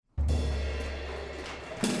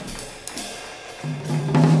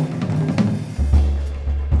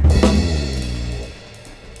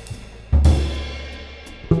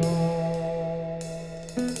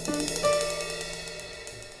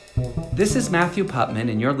This is Matthew Putman,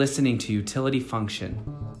 and you're listening to Utility Function.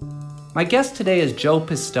 My guest today is Joe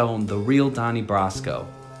Pistone, the real Donnie Brasco.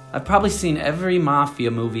 I've probably seen every Mafia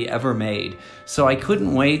movie ever made, so I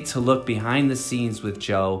couldn't wait to look behind the scenes with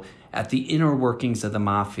Joe at the inner workings of the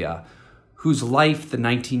Mafia, whose life the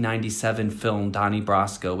 1997 film Donnie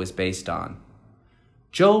Brasco was based on.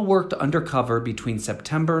 Joe worked undercover between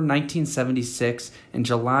September 1976 and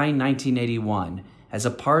July 1981 as a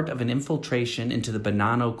part of an infiltration into the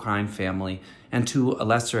Bonanno crime family and, to a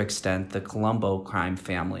lesser extent, the Colombo crime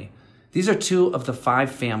family. These are two of the 5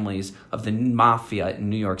 families of the Mafia in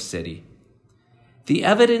New York City. The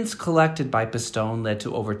evidence collected by Pistone led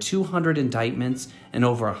to over 200 indictments and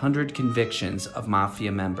over 100 convictions of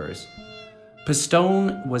Mafia members.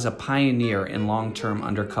 Pistone was a pioneer in long-term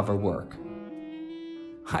undercover work.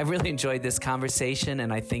 I really enjoyed this conversation,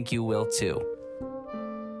 and I think you will too.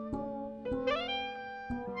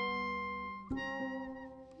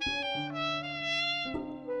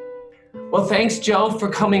 Well, thanks, Joe, for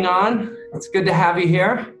coming on. It's good to have you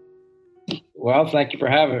here. Well, thank you for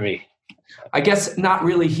having me. I guess not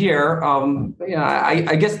really here.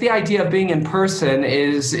 I guess the idea of being in person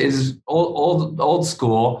is old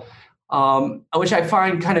school, which I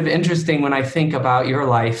find kind of interesting when I think about your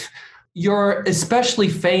life. You're especially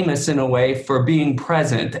famous in a way for being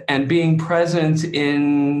present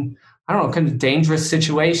in, I don't know, kind of dangerous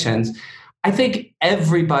situations. I think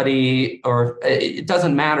everybody, or it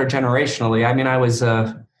doesn't matter generationally. I mean, I was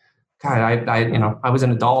I was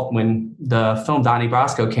an adult when the film Donnie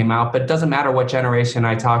Brasco came out, but it doesn't matter what generation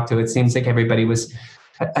I talk to. It seems like everybody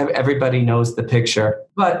knows the picture.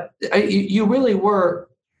 But you really were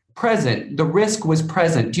present. The risk was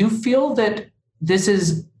present. Do you feel that this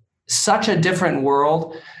is such a different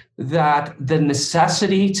world that the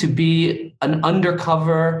necessity to be an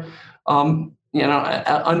undercover,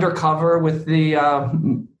 undercover with the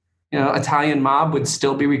Italian mob would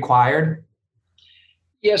still be required?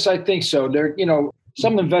 Yes, I think so. There,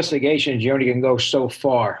 some investigations you only can go so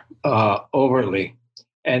far overtly,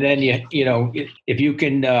 and then if you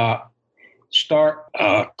can start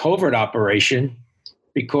a covert operation,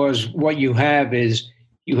 because what you have is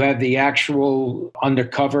you have the actual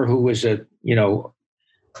undercover who is a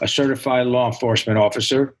certified law enforcement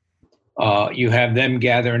officer. You have them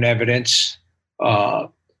gathering evidence.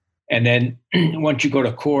 And then once you go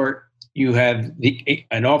to court, you have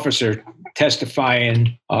an officer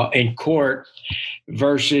testifying in court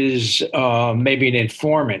versus maybe an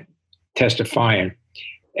informant testifying.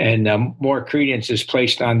 And more credence is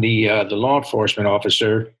placed on the law enforcement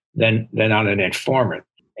officer than on an informant.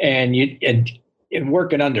 And in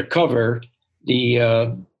working undercover,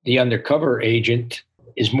 the undercover agent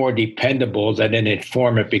is more dependable than an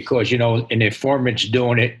informant, because an informant's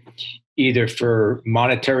doing it either for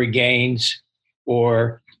monetary gains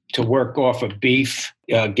or to work off of beef,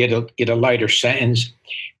 get a lighter sentence,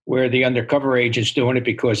 where the undercover agent's doing it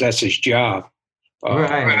because that's his job.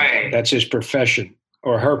 Right. That's his profession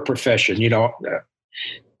or her profession,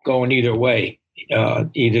 going either way,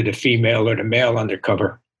 either the female or the male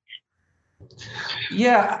undercover.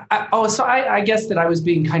 Yeah. I guess that I was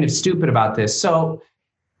being kind of stupid about this. So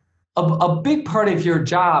a big part of your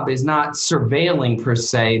job is not surveilling per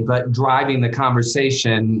se, but driving the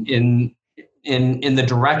conversation in the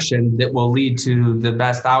direction that will lead to the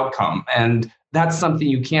best outcome. And that's something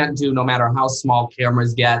you can't do no matter how small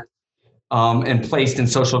cameras get and placed in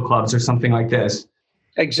social clubs or something like this.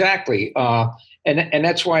 Exactly. And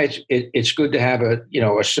that's why it's good to have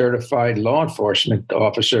a certified law enforcement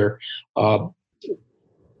officer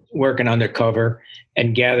working undercover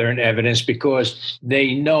and gathering evidence, because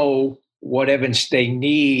they know what evidence they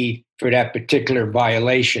need for that particular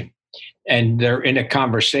violation. And they're in a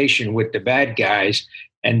conversation with the bad guys,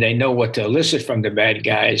 and they know what to elicit from the bad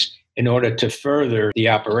guys in order to further the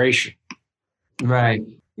operation. Right.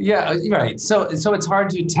 Yeah, right. So it's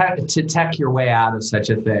hard to tech your way out of such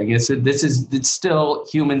a thing. It's still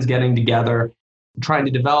humans getting together, trying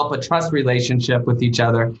to develop a trust relationship with each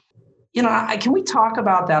other. Can we talk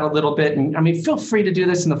about that a little bit? And I mean, feel free to do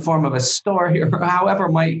this in the form of a story or however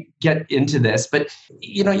might get into this. But,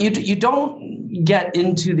 you don't get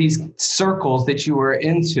into these circles that you were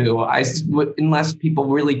into unless people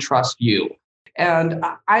really trust you. And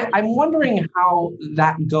I'm wondering how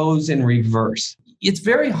that goes in reverse. It's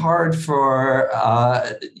very hard for,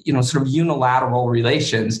 sort of unilateral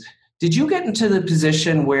relations. Did you get into the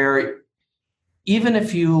position where even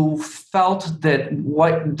if you felt that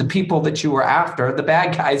what the people that you were after, the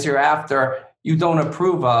bad guys you're after, you don't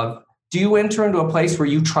approve of, do you enter into a place where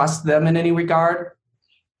you trust them in any regard?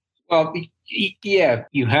 Well, yeah,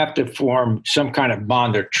 you have to form some kind of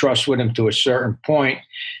bond or trust with them to a certain point,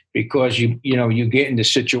 because you get into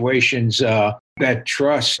situations that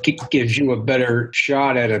trust gives you a better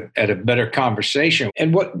shot at a better conversation.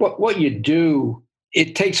 And what you do,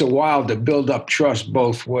 it takes a while to build up trust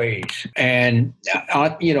both ways. And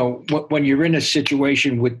when you're in a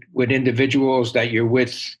situation with individuals that you're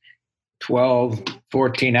with 12,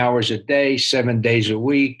 14 hours a day, 7 days a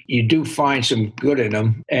week, you do find some good in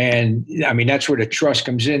them. And I mean, that's where the trust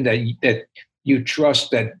comes in, that you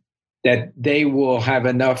trust that they will have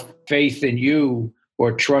enough faith in you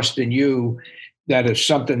or trust in you that if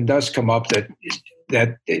something does come up,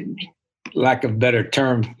 that lack of better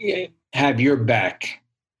term, have your back.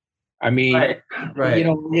 I mean,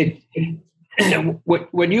 right.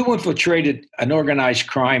 When you infiltrated an organized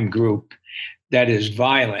crime group that is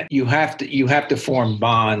violent, you have to form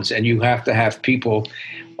bonds, and you have to have people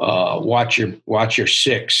watch your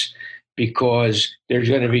six, because there's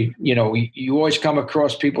going to be, you always come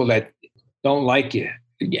across people that don't like you,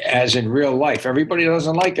 as in real life. Everybody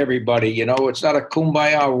doesn't like everybody. It's not a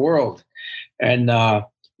kumbaya world. And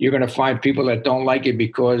you're going to find people that don't like you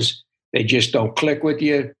because they just don't click with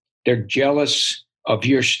you. They're jealous of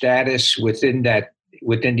your status within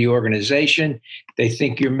the organization. They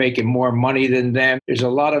think you're making more money than them. There's a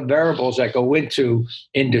lot of variables that go into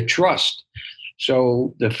trust.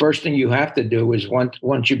 So the first thing you have to do is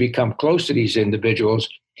once you become close to these individuals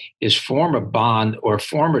is form a bond or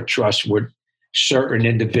form a trust with certain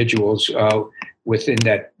individuals within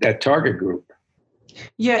that target group.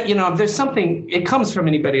 Yeah, there's something, it comes from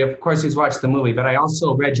anybody, of course, who's watched the movie, but I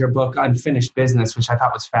also read your book, Unfinished Business, which I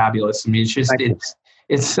thought was fabulous. I mean,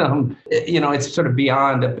 it's sort of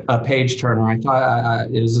beyond a page turner. I thought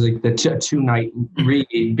it was like the two-night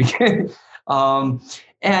read. But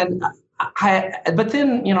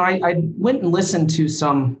then, I went and listened to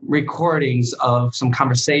some recordings of some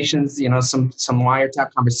conversations, some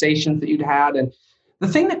wiretap conversations that you'd had. And the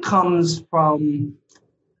thing that comes from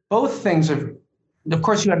both things are, of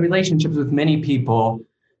course, you had relationships with many people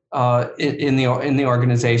in the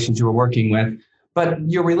organizations you were working with, but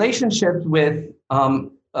your relationship with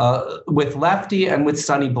Lefty and with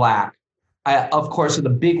Sonny Black, of course, are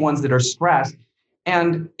the big ones that are stressed.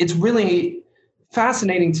 And it's really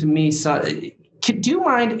fascinating to me. So, do you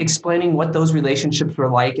mind explaining what those relationships were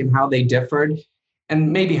like and how they differed,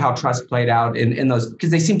 and maybe how trust played out in those?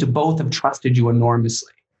 Because they seem to both have trusted you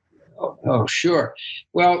enormously. Oh, sure.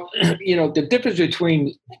 Well, the difference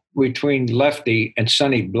between Lefty and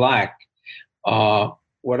Sonny Black,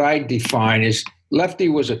 what I define is Lefty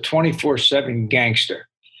was a 24/7 gangster.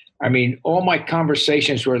 I mean, all my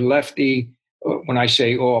conversations were Lefty. When I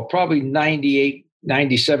say all, probably 98,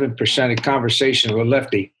 97% of conversations with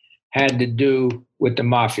Lefty had to do with the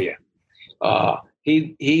mafia.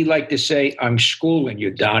 He liked to say, "I'm schooling you,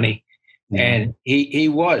 Donnie." And he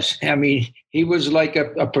was. I mean, he was like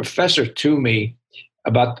a professor to me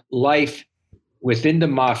about life within the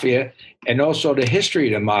mafia and also the history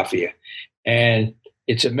of the mafia. And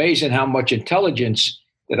it's amazing how much intelligence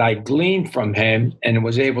that I gleaned from him and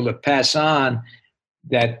was able to pass on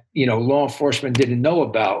that, law enforcement didn't know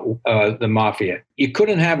about the mafia. You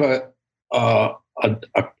couldn't have a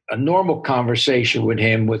normal conversation with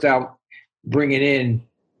him without bringing in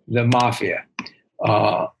the mafia.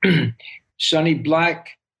 Sonny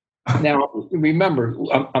Black. Now, remember,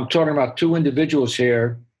 I'm talking about two individuals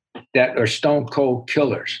here that are stone cold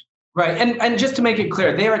killers. Right. And just to make it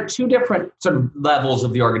clear, they are two different sort of levels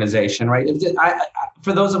of the organization, right?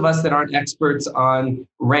 For those of us that aren't experts on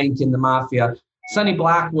rank in the mafia, Sonny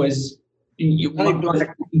Black was,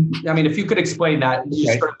 I mean, if you could explain that,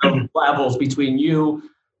 just sort of the levels between you,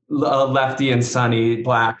 Lefty, and Sonny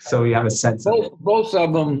Black, so we have a sense of it. Both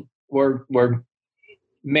of them were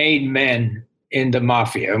made men in the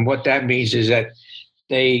mafia. And what that means is that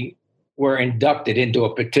they were inducted into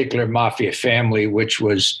a particular mafia family, which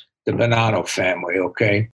was the Bonanno family,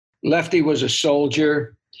 okay? Lefty was a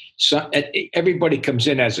soldier. So everybody comes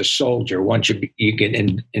in as a soldier once you get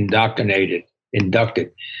inducted.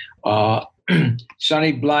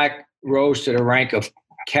 Sonny Black rose to the rank of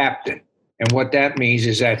captain. And what that means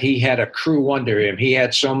is that he had a crew under him. He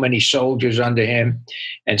had so many soldiers under him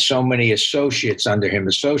and so many associates under him.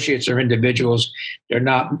 Associates are individuals. They're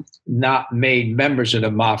not made members of the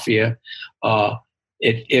mafia.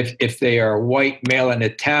 If they are white, male, and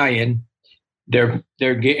Italian, they're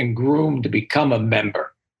getting groomed to become a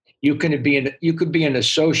member. You could be an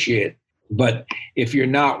associate, but if you're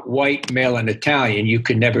not white, male, and Italian, you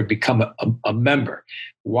can never become a member.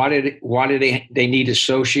 Why do they need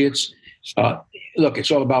associates? Look,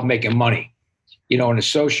 it's all about making money. An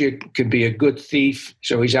associate could be a good thief,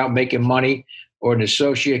 so he's out making money, or an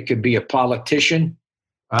associate could be a politician.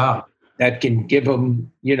 Wow. that can give them,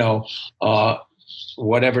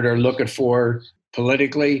 whatever they're looking for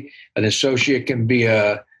politically. An associate can be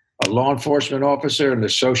a law enforcement officer. An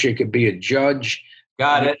associate could be a judge.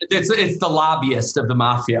 Got it. It's the lobbyist of the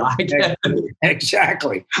mafia. I get it.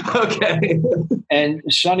 Exactly. Okay. And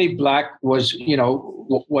Sonny Black was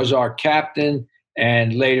our captain.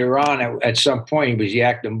 And later on, at some point, he was the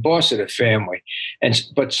acting boss of the family.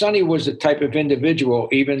 But Sonny was the type of individual,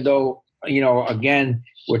 even though, again,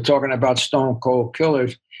 we're talking about stone cold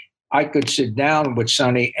killers, I could sit down with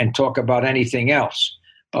Sonny and talk about anything else.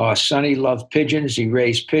 Sonny loved pigeons. He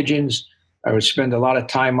raised pigeons. I would spend a lot of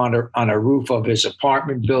time on a roof of his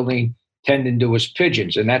apartment building tending to his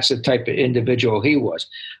pigeons. And that's the type of individual he was.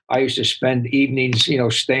 I used to spend evenings,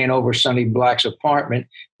 staying over Sonny Black's apartment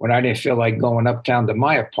when I didn't feel like going uptown to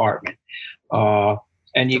my apartment. And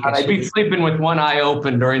I'd be sleeping with one eye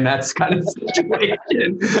open during that kind of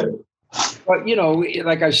situation. But,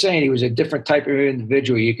 like I was saying, he was a different type of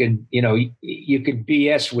individual. You could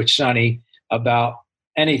BS with Sonny about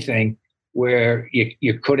anything where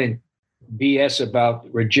you couldn't BS about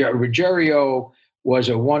Ruggiero was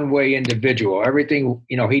a one-way individual. Everything,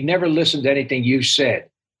 he never listened to anything you said.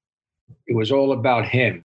 It was all about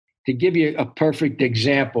him. To give you a perfect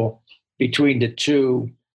example between the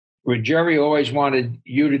two, Ruggiero always wanted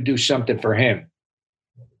you to do something for him.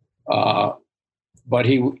 But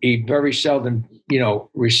he very seldom,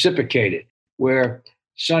 reciprocated. Where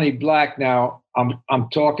Sonny Black now, I'm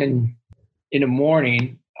talking in the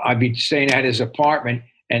morning, I'd be staying at his apartment,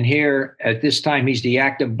 and here at this time he's the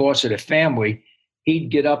active boss of the family. He'd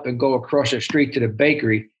get up and go across the street to the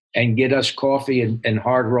bakery and get us coffee and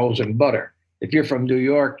hard rolls and butter. If you're from New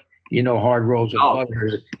York, hard rolls and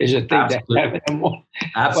butter is a thing absolutely.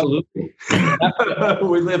 Absolutely.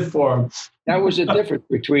 We live for them. That was the difference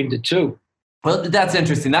between the two. Well, that's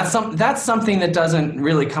interesting. That's something that doesn't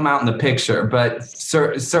really come out in the picture, but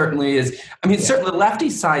certainly is. I mean, certainly the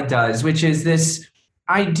lefty side does, which is this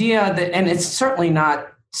idea that, and it's certainly not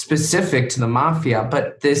specific to the mafia,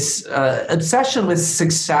 but this obsession with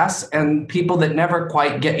success and people that never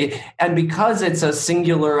quite get it. And because it's a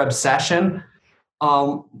singular obsession,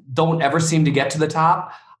 don't ever seem to get to the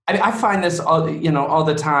top. I find this all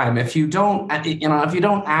the time. If you don't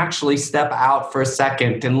actually step out for a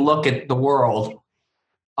second and look at the world,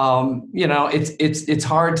 it's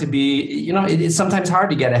hard to be, it's sometimes hard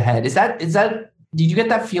to get ahead. Is that, did you get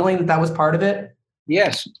that feeling that was part of it?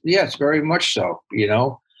 Yes, very much so,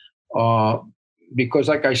 because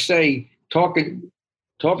like I say, talking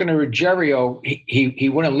to Ruggiero, he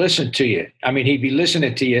wouldn't listen to you. I mean, he'd be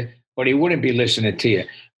listening to you, but he wouldn't be listening to you.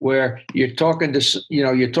 Where you're talking to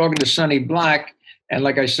Sonny Black, and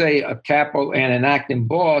like I say, a capo and an acting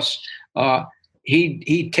boss,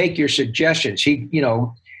 he'd take your suggestions.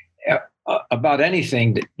 About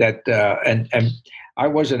anything that and I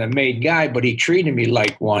wasn't a made guy, but he treated me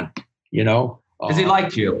like one, Because he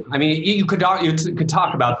liked you. I mean, you could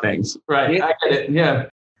talk about things, right? Yeah. I get it. Yeah.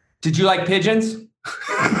 Did you like pigeons?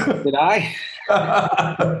 Did I?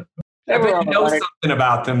 I bet you know something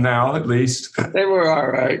about them now, at least. They were all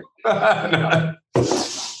right.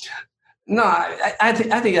 No, I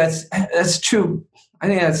think that's true. I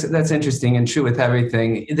think that's interesting and true with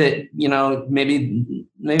everything. That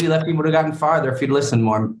maybe Lefty would have gotten farther if he'd listened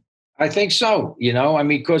more. I think so. I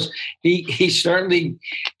mean, because he certainly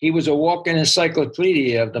was a walking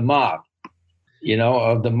encyclopedia of the mob,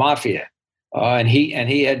 of the mafia, and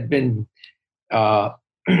he had been.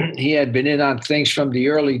 He had been in on things from the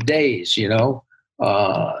early days,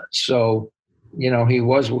 so, he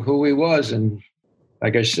was who he was. And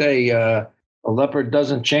like I say, a leopard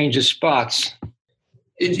doesn't change his spots.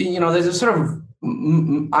 There's a sort of,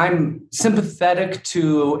 I'm sympathetic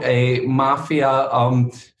to a mafia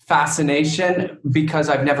fascination because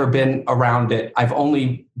I've never been around it. I've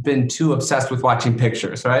only been too obsessed with watching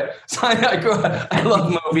pictures, right? So I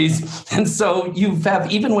love movies. And so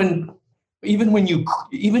even when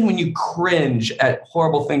you cringe at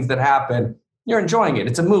horrible things that happen, you're enjoying it.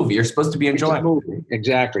 It's a movie. You're supposed to be enjoying it's a movie.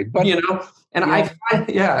 Exactly. But I find,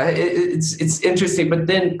 it's interesting. But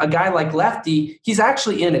then a guy like Lefty, he's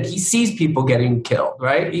actually in it. He sees people getting killed,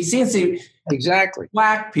 right? He sees exactly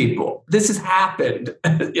black people. This has happened.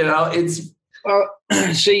 It's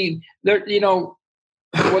see, there.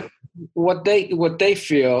 What they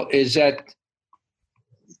feel is that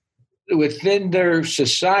within their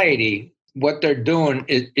society, what they're doing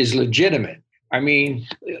is legitimate. I mean,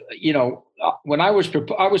 when I was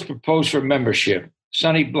proposed for membership,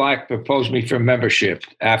 Sonny Black proposed me for membership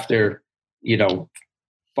after,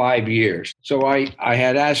 5 years. So I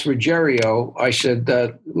had asked Ruggiero, I said,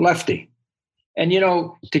 Lefty. And,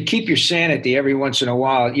 to keep your sanity every once in a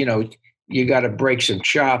while, you got to break some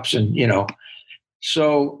chops and,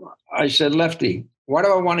 So I said, Lefty, why do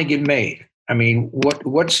I want to get made? I mean,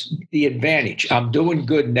 what's the advantage? I'm doing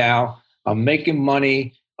good now. I'm making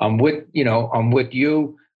money. I'm with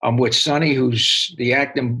you. I'm with Sonny, who's the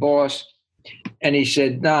acting boss. And he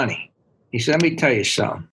said, Donnie, he said, let me tell you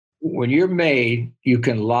something. When you're made, you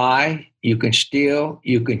can lie, you can steal,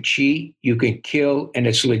 you can cheat, you can kill, and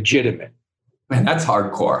it's legitimate. Man, that's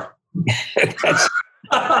hardcore.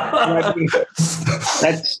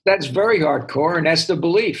 that's that's very hardcore, and that's the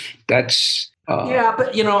belief. That's yeah,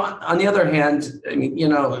 but on the other hand, I mean,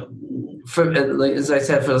 as I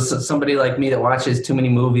said, for somebody like me that watches too many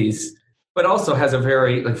movies, but also has a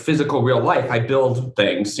very physical real life, I build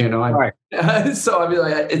things. Right. So I mean,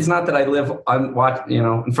 it's not that I live on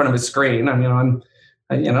in front of a screen. I mean,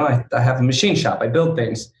 I have a machine shop. I build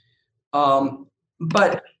things.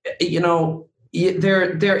 But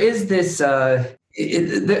there is this. I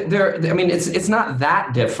mean, it's not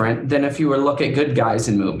that different than if you were to look at good guys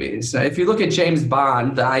in movies. If you look at James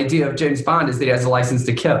Bond, the idea of James Bond is that he has a license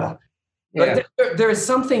to kill. Yeah. There is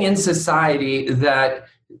something in society that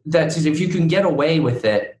says if you can get away with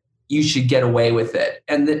it, you should get away with it.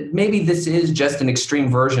 And that maybe this is just an extreme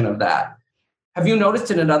version of that. Have you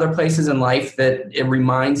noticed it in other places in life that it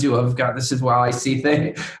reminds you of, God, this is how I see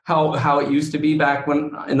things, how it used to be back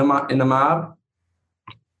when in the mob?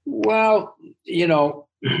 Well,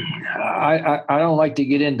 I don't like to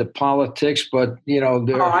get into politics, but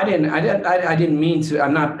I didn't mean to.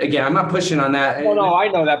 I'm not pushing on that. No, I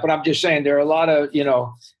know that, but I'm just saying there are a lot of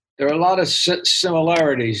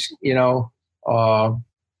similarities,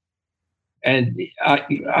 and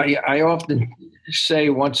I often say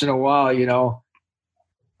once in a while,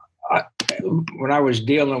 when I was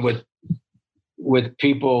dealing with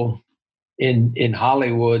people in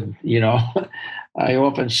Hollywood, I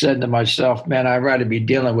often said to myself, man, I'd rather be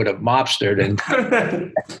dealing with a mobster than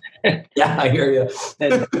yeah, I hear you.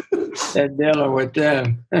 than dealing with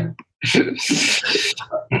them.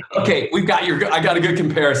 Okay, I got a good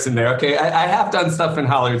comparison there. Okay, I have done stuff in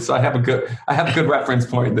Hollywood, so I have a good reference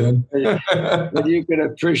point then. But you can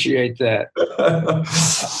appreciate that.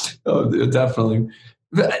 Oh, definitely.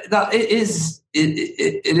 Now, it is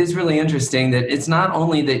really interesting that it's not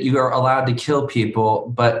only that you are allowed to kill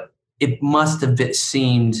people, but it must have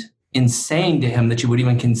seemed insane to him that you would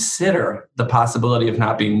even consider the possibility of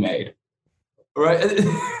not being made. Right?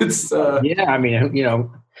 It's yeah. I mean,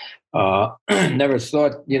 never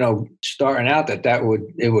thought, starting out that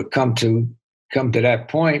it would come to that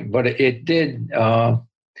point, but it did.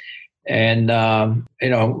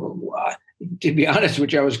 To be honest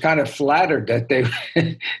with you, I was kind of flattered that they,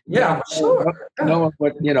 yeah, sure, knowing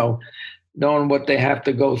what they have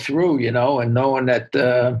to go through, and knowing that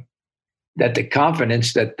the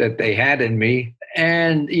confidence that they had in me,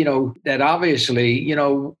 and that obviously,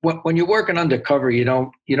 when you're working undercover, you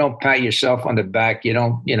don't pat yourself on the back. You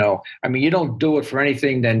don't do it for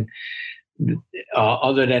anything then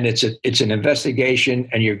other than it's an investigation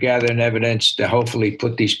and you're gathering evidence to hopefully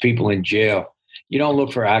put these people in jail. You don't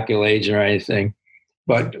look for accolades or anything.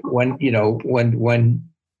 But when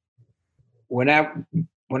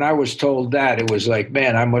I was told that, it was like,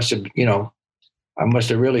 man, I must have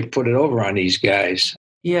really put it over on these guys.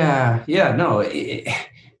 Yeah. No, it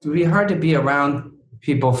would be hard to be around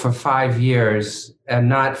people for 5 years and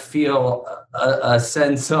not feel a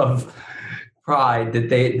sense of pride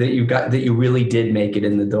that you really did make it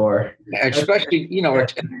in the door.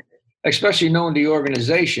 Especially knowing the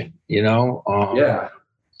organization,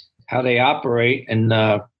 how they operate and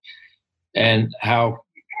how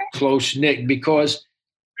close knit. Because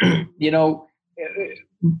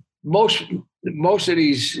most of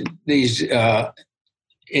these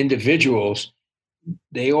individuals,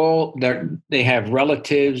 they have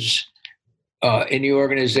relatives in the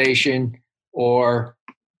organization, or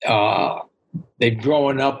they've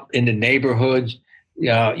grown up in the neighborhoods. You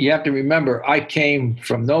have to remember, I came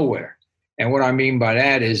from nowhere. And what I mean by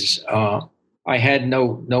that is I had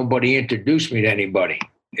nobody introduce me to anybody.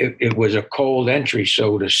 It was a cold entry,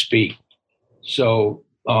 so to speak. So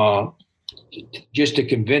just to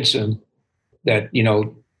convince them that,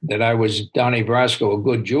 that I was Donnie Brasco, a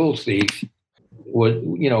good jewel thief,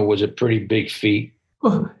 was a pretty big feat.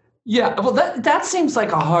 Yeah, well, that seems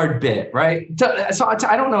like a hard bit, right? So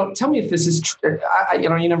I don't know. Tell me if this is true.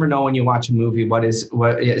 You never know when you watch a movie what is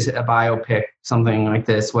a biopic, something like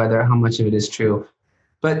this, how much of it is true.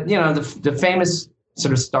 But the famous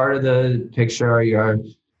sort of start of the picture, you're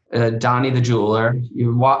Donnie the jeweler.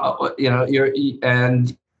 You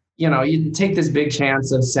take this big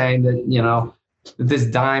chance of saying that this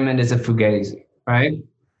diamond is a fugazi, right?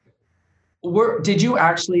 Did you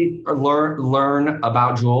actually learn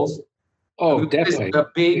about jewels? Oh, Was this definitely. a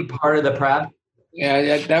big part of the prep?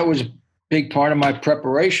 Yeah, that was a big part of my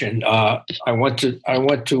preparation. I went to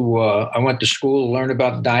school to learn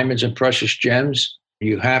about diamonds and precious gems.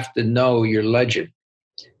 You have to know your legend,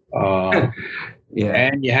 Yeah.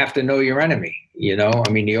 and you have to know your enemy. I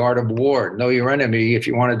mean, the art of war. Know your enemy if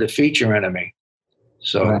you want to defeat your enemy.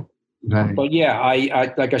 So, Right. but yeah,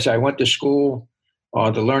 I like I said, I went to school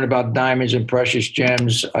to learn about diamonds and precious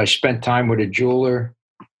gems. I spent time with a jeweler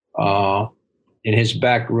in his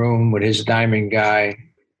back room with his diamond guy,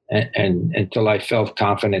 and until I felt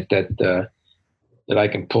confident that I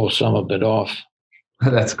can pull some of it off.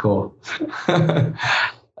 That's cool. I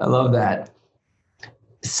love that.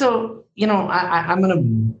 So, I'm going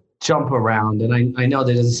to jump around, and I know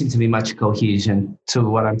there doesn't seem to be much cohesion to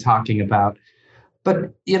what I'm talking about.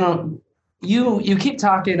 But, you keep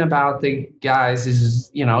talking about the guys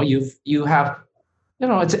you have,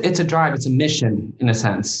 it's a drive, it's a mission in a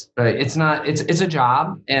sense, right? It's a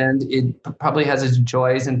job, and it probably has its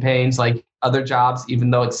joys and pains like other jobs, even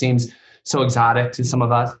though it seems so exotic to some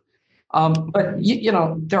of us. But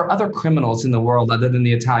there are other criminals in the world other than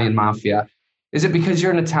the Italian mafia. Is it because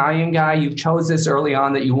you're an Italian guy, you chose this early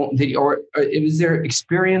on that you won't, or was there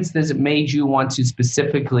experience that made you want to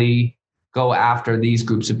specifically go after these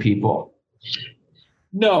groups of people?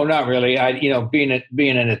 No, not really. Being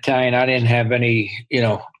an Italian, I didn't have any.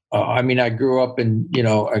 I mean, I grew up in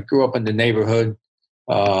the neighborhood,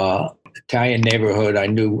 Italian neighborhood. I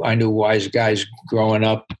knew wise guys growing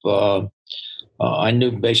up. I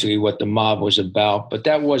knew basically what the mob was about, but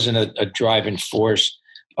that wasn't a driving force.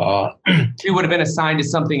 You would have been assigned to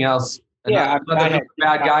something else. Yeah, bad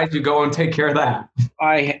guys. You go and take care of that.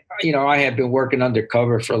 I had been working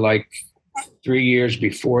undercover for like 3 years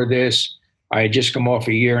before this. I had just come off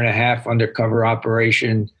a year and a half undercover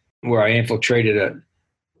operation where I infiltrated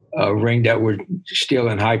a ring that were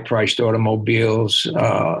stealing high-priced automobiles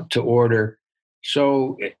to order.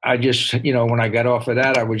 So I just, when I got off of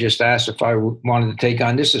that, I would just ask if I wanted to take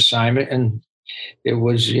on this assignment, and it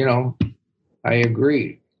was, I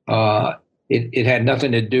agreed. It had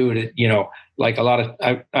nothing to do with it, like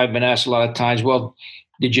I've been asked a lot of times, well,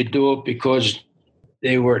 did you do it because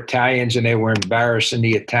they were Italians and they were embarrassing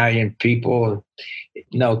the Italian people?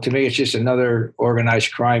 No, to me, it's just another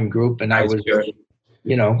organized crime group. And I was,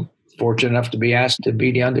 fortunate enough to be asked to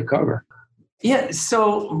be the undercover. Yeah.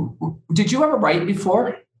 So did you ever write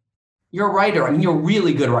before? You're a writer. I mean, you're a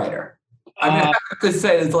really good writer. I mean, I have to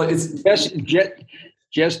say, it's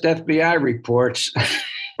just FBI reports.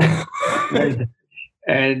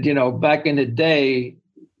 and back in the day,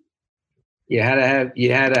 you had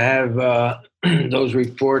to have those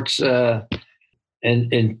reports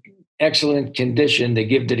in excellent condition to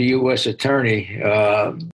give to the U.S. attorney.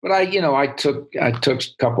 But I took a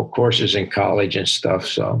couple courses in college and stuff.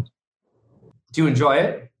 So, do you enjoy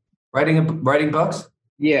it? Writing books?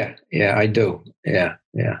 Yeah, I do. Yeah.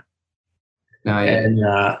 No, and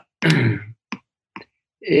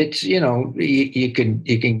it's you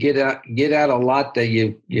can get out a lot that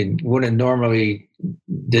you wouldn't normally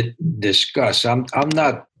discuss. I'm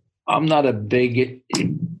not a big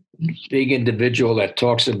individual that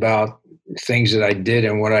talks about things that I did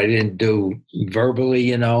and what I didn't do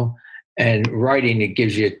verbally, and writing, it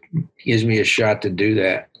gives me a shot to do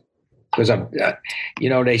that. Because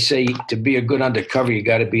they say to be a good undercover, you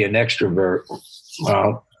got to be an extrovert.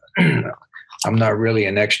 Well, I'm not really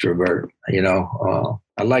an extrovert.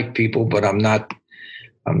 I like people, but I'm not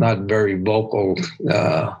very vocal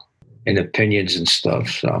in opinions and stuff.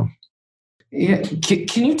 So, yeah,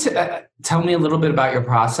 can you tell me a little bit about your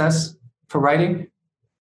process for writing?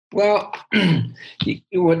 Well,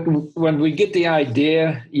 when we get the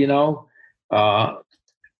idea,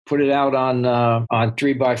 put it out on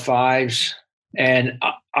 3x5s, and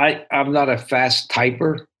I'm not a fast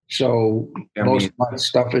typer, so most of my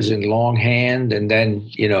stuff is in longhand, and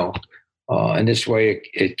then and this way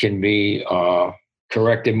it can be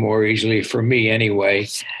corrected more easily for me anyway.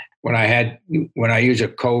 When I use a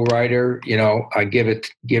co-writer, I give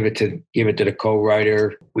it to the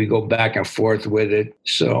co-writer. We go back and forth with it.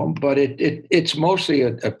 So, but it's mostly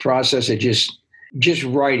a process of just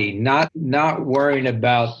writing, not worrying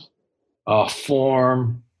about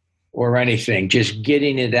form or anything, just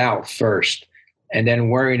getting it out first, and then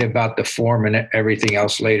worrying about the form and everything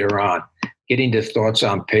else later on. Getting the thoughts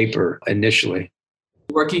on paper initially.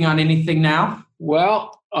 Working on anything now?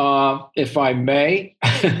 Well, if I may,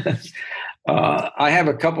 I have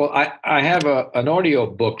a couple. I have an audio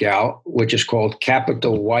book out, which is called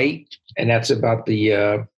Capital White, and that's about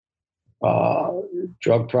the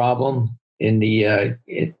drug problem in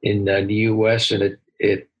the U.S., and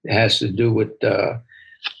it has to do with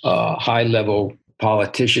high level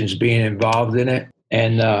politicians being involved in it.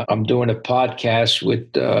 And I'm doing a podcast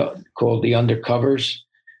with called The Undercovers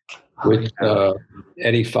with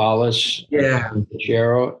Eddie Fallis, and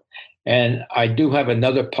Chero. And I do have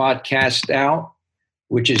another podcast out,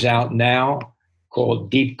 which is out now, called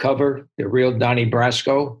Deep Cover, the real Donnie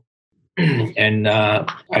Brasco. And I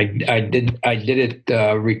did it,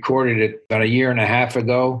 recorded it about a year and a half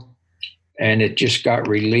ago, and it just got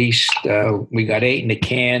released. We got 8 in the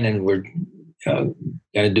can, and we're going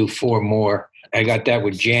to do 4 more. I got that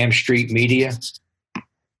with Jam Street Media.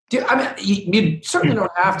 I mean, you certainly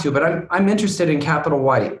don't have to, but I'm interested in Capital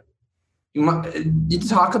White. You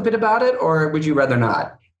talk a bit about it, or would you rather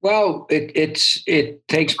not? Well, it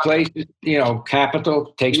takes place,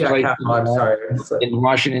 Capitol takes place in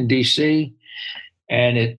Washington, D.C.,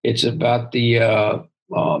 and it's about the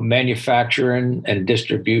manufacturing and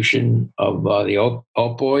distribution of the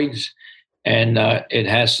opioids, and it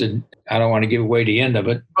has to. I don't want to give away the end of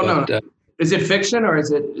it. Oh, no. Is it fiction or is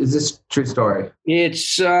this true story?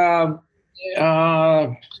 It's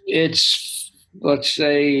let's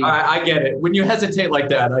say. I get it. When you hesitate like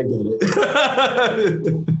that, I get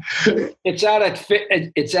it. It's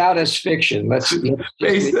out as fiction. Let's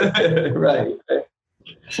right.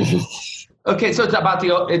 Okay, so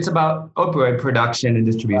it's about opioid production and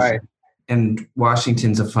distribution. Right. And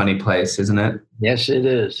Washington's a funny place, isn't it? Yes, it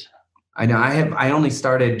is. I know. I only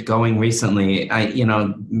started going recently.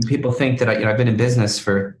 People think that I've been in business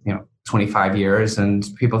for 25 years, and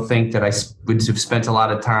people think that I would have spent a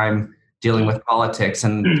lot of time dealing with politics,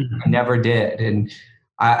 and I never did. And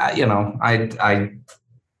I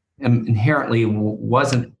am inherently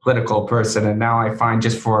wasn't a political person, and now I find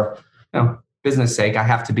just for business sake I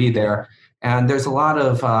have to be there. And there's a lot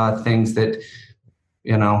of things that.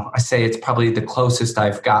 I say it's probably the closest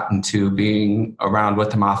I've gotten to being around what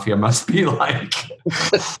the mafia must be like.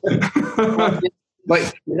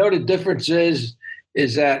 But the difference is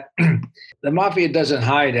that the mafia doesn't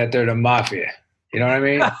hide that they're the mafia. You know what I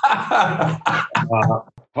mean?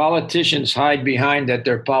 Politicians hide behind that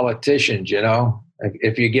they're politicians,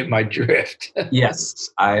 if you get my drift. Yes,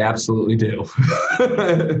 I absolutely do.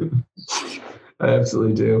 I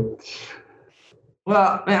absolutely do.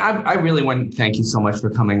 Well, man, I really want to thank you so much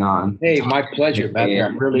for coming on. Hey, my pleasure, man.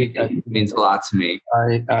 It means a lot to me.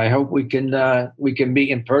 I hope we can meet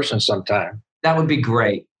in person sometime. That would be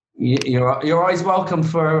great. You're always welcome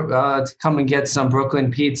to come and get some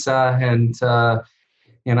Brooklyn pizza and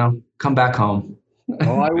come back home.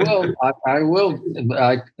 Oh, I will. I will.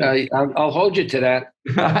 I'll hold you to that.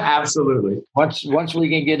 Absolutely. Once we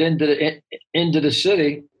can get into the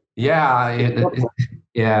city. Yeah.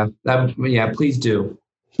 Yeah, please do.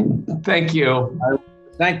 Thank you.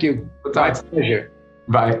 Thank you. My pleasure.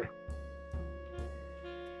 Bye.